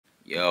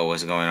Yo,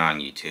 what's going on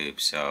YouTube?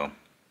 So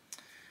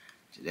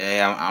today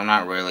I'm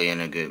not really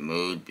in a good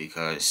mood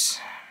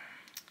because,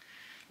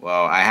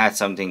 well, I had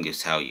something to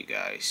tell you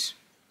guys.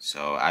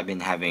 So I've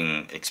been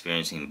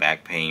experiencing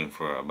back pain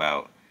for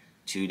about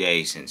 2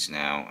 days since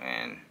now,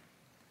 and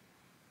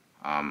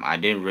I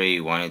didn't really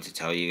wanted to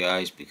tell you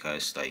guys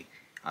because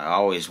I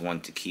always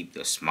want to keep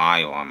the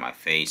smile on my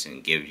face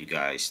and give you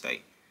guys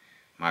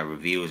my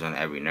reviews on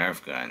every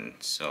Nerf gun.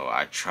 So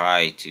I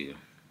try to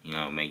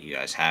make you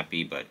guys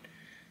happy, but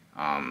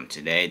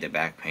today the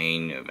back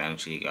pain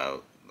eventually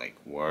got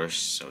worse,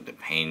 so the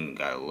pain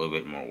got a little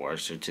bit more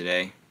worse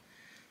today.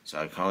 So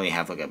I currently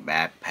have a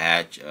bad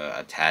patch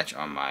attached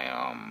on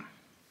my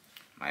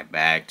my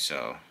back,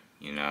 so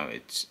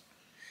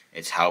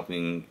it's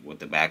helping with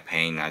the back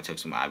pain. I took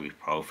some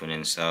ibuprofen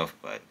and stuff,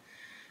 but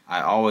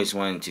I always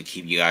wanted to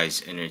keep you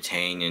guys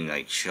entertained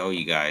and show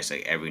you guys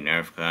every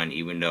Nerf gun,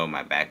 even though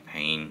my back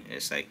pain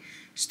is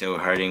still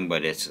hurting,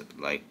 but it's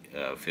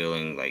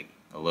feeling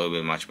a little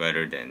bit much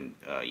better than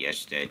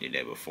yesterday, the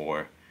day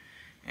before.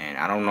 And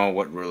I don't know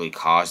what really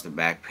caused the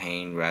back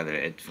pain. Rather,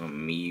 it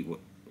from me.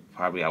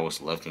 Probably I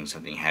was lifting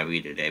something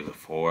heavy the day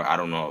before. I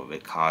don't know if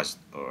it caused,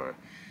 or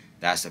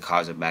that's the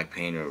cause of back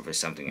pain, or if it's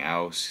something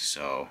else.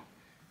 So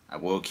I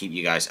will keep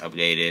you guys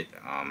updated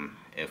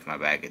if my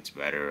back gets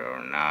better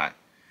or not,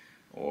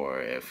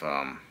 or if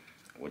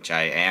which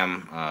I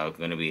am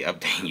gonna be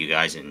updating you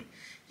guys and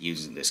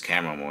using this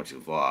camera more to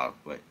vlog.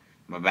 But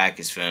my back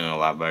is feeling a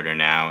lot better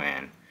now,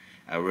 and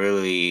I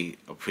really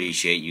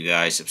appreciate you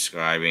guys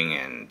subscribing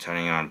and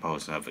turning on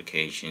post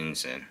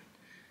notifications. And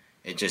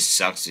it just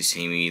sucks to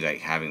see me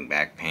having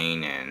back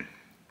pain, and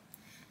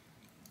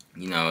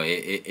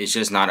it's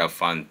just not a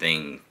fun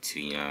thing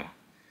to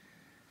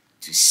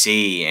to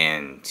see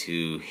and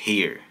to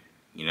hear,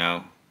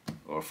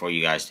 or for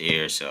you guys to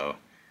hear. So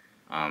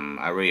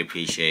I really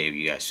appreciate if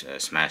you guys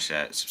smash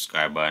that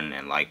subscribe button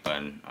and like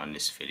button on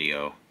this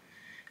video.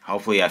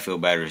 Hopefully I feel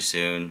better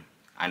soon.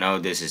 I know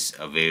this is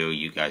a video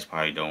you guys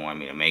probably don't want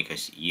me to make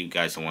because you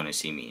guys don't want to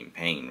see me in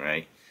pain,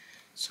 right?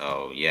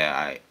 So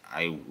yeah,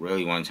 I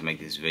really wanted to make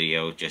this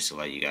video just to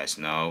let you guys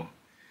know,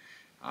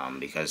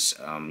 because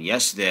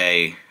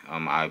yesterday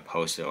I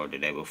posted, or the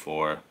day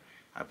before,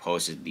 I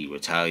posted the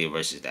Retaliate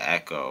versus the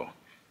Echo.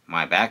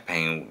 My back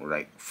pain,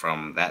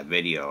 from that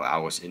video, I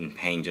was in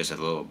pain just a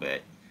little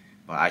bit,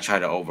 but I tried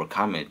to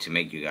overcome it to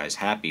make you guys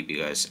happy,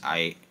 because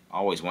I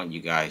always want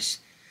you guys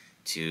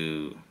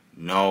to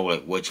know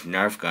which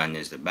Nerf gun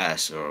is the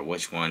best, or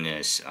which one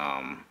is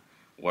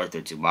worth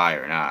it to buy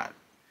or not.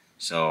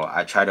 So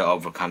I tried to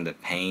overcome the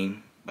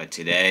pain, but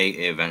today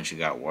it eventually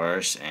got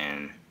worse,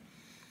 and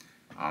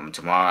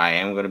tomorrow I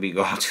am going to be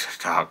going to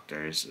the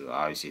doctors,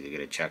 obviously, to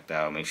get it checked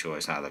out, make sure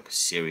it's not a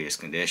serious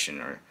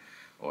condition, or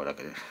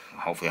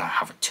hopefully I don't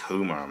have a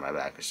tumor on my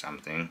back or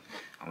something.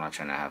 I'm not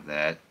trying to have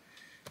that.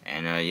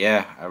 And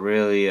yeah, I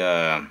really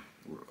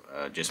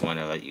just want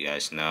to let you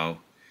guys know.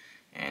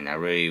 And I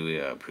really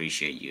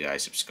appreciate you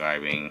guys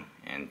subscribing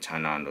and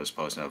turn on those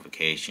post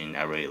notifications.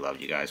 I really love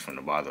you guys from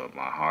the bottom of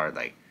my heart.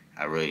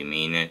 I really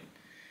mean it.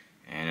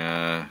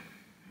 And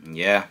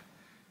yeah,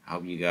 I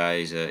hope you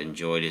guys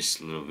enjoy this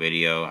little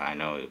video. I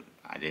know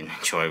I didn't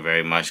enjoy it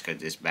very much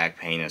because this back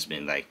pain has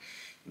been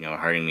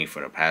hurting me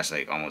for the past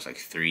almost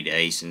 3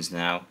 days since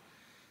now.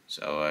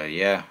 So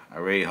yeah, I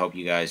really hope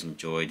you guys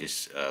enjoyed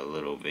this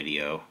little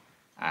video.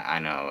 I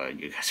know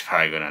you guys are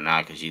probably gonna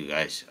not, because you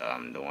guys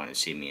don't want to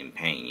see me in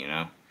pain,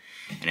 And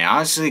it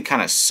honestly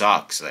kind of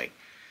sucks. I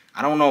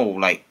don't know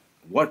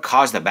what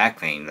caused the back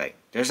pain.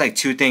 There's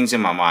two things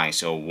in my mind.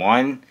 So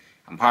one,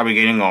 I'm probably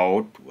getting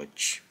old,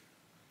 which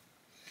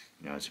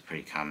it's a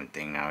pretty common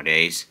thing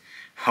nowadays.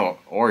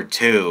 Or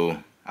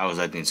two, I was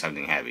lifting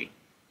something heavy.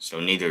 So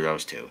neither of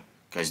those two,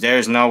 because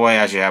there's no way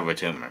I should have a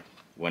tumor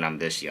when I'm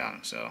this young.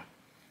 So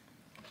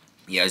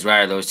yeah, it's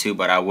rather those two,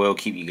 but I will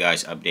keep you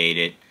guys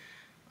updated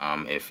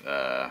if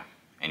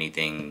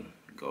anything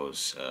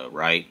goes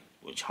right,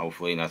 which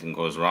hopefully nothing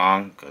goes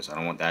wrong, because I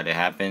don't want that to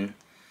happen.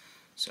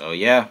 So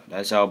yeah,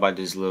 that's all about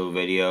this little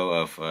video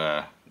of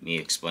me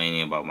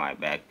explaining about my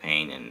back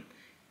pain and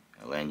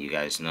letting you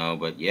guys know.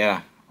 But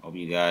yeah, hope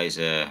you guys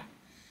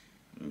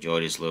enjoy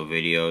this little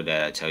video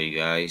that I tell you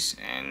guys.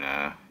 And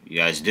if you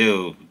guys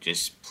do,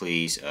 just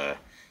please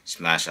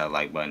smash that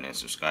like button and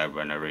subscribe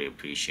button. I really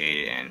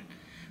appreciate it, and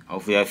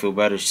hopefully I feel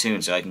better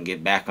soon so I can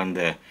get back on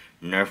the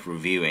Nerf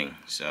reviewing.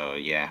 So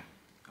yeah,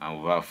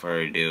 without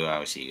further ado, I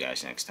will see you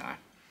guys next time.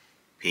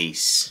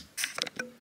 Peace.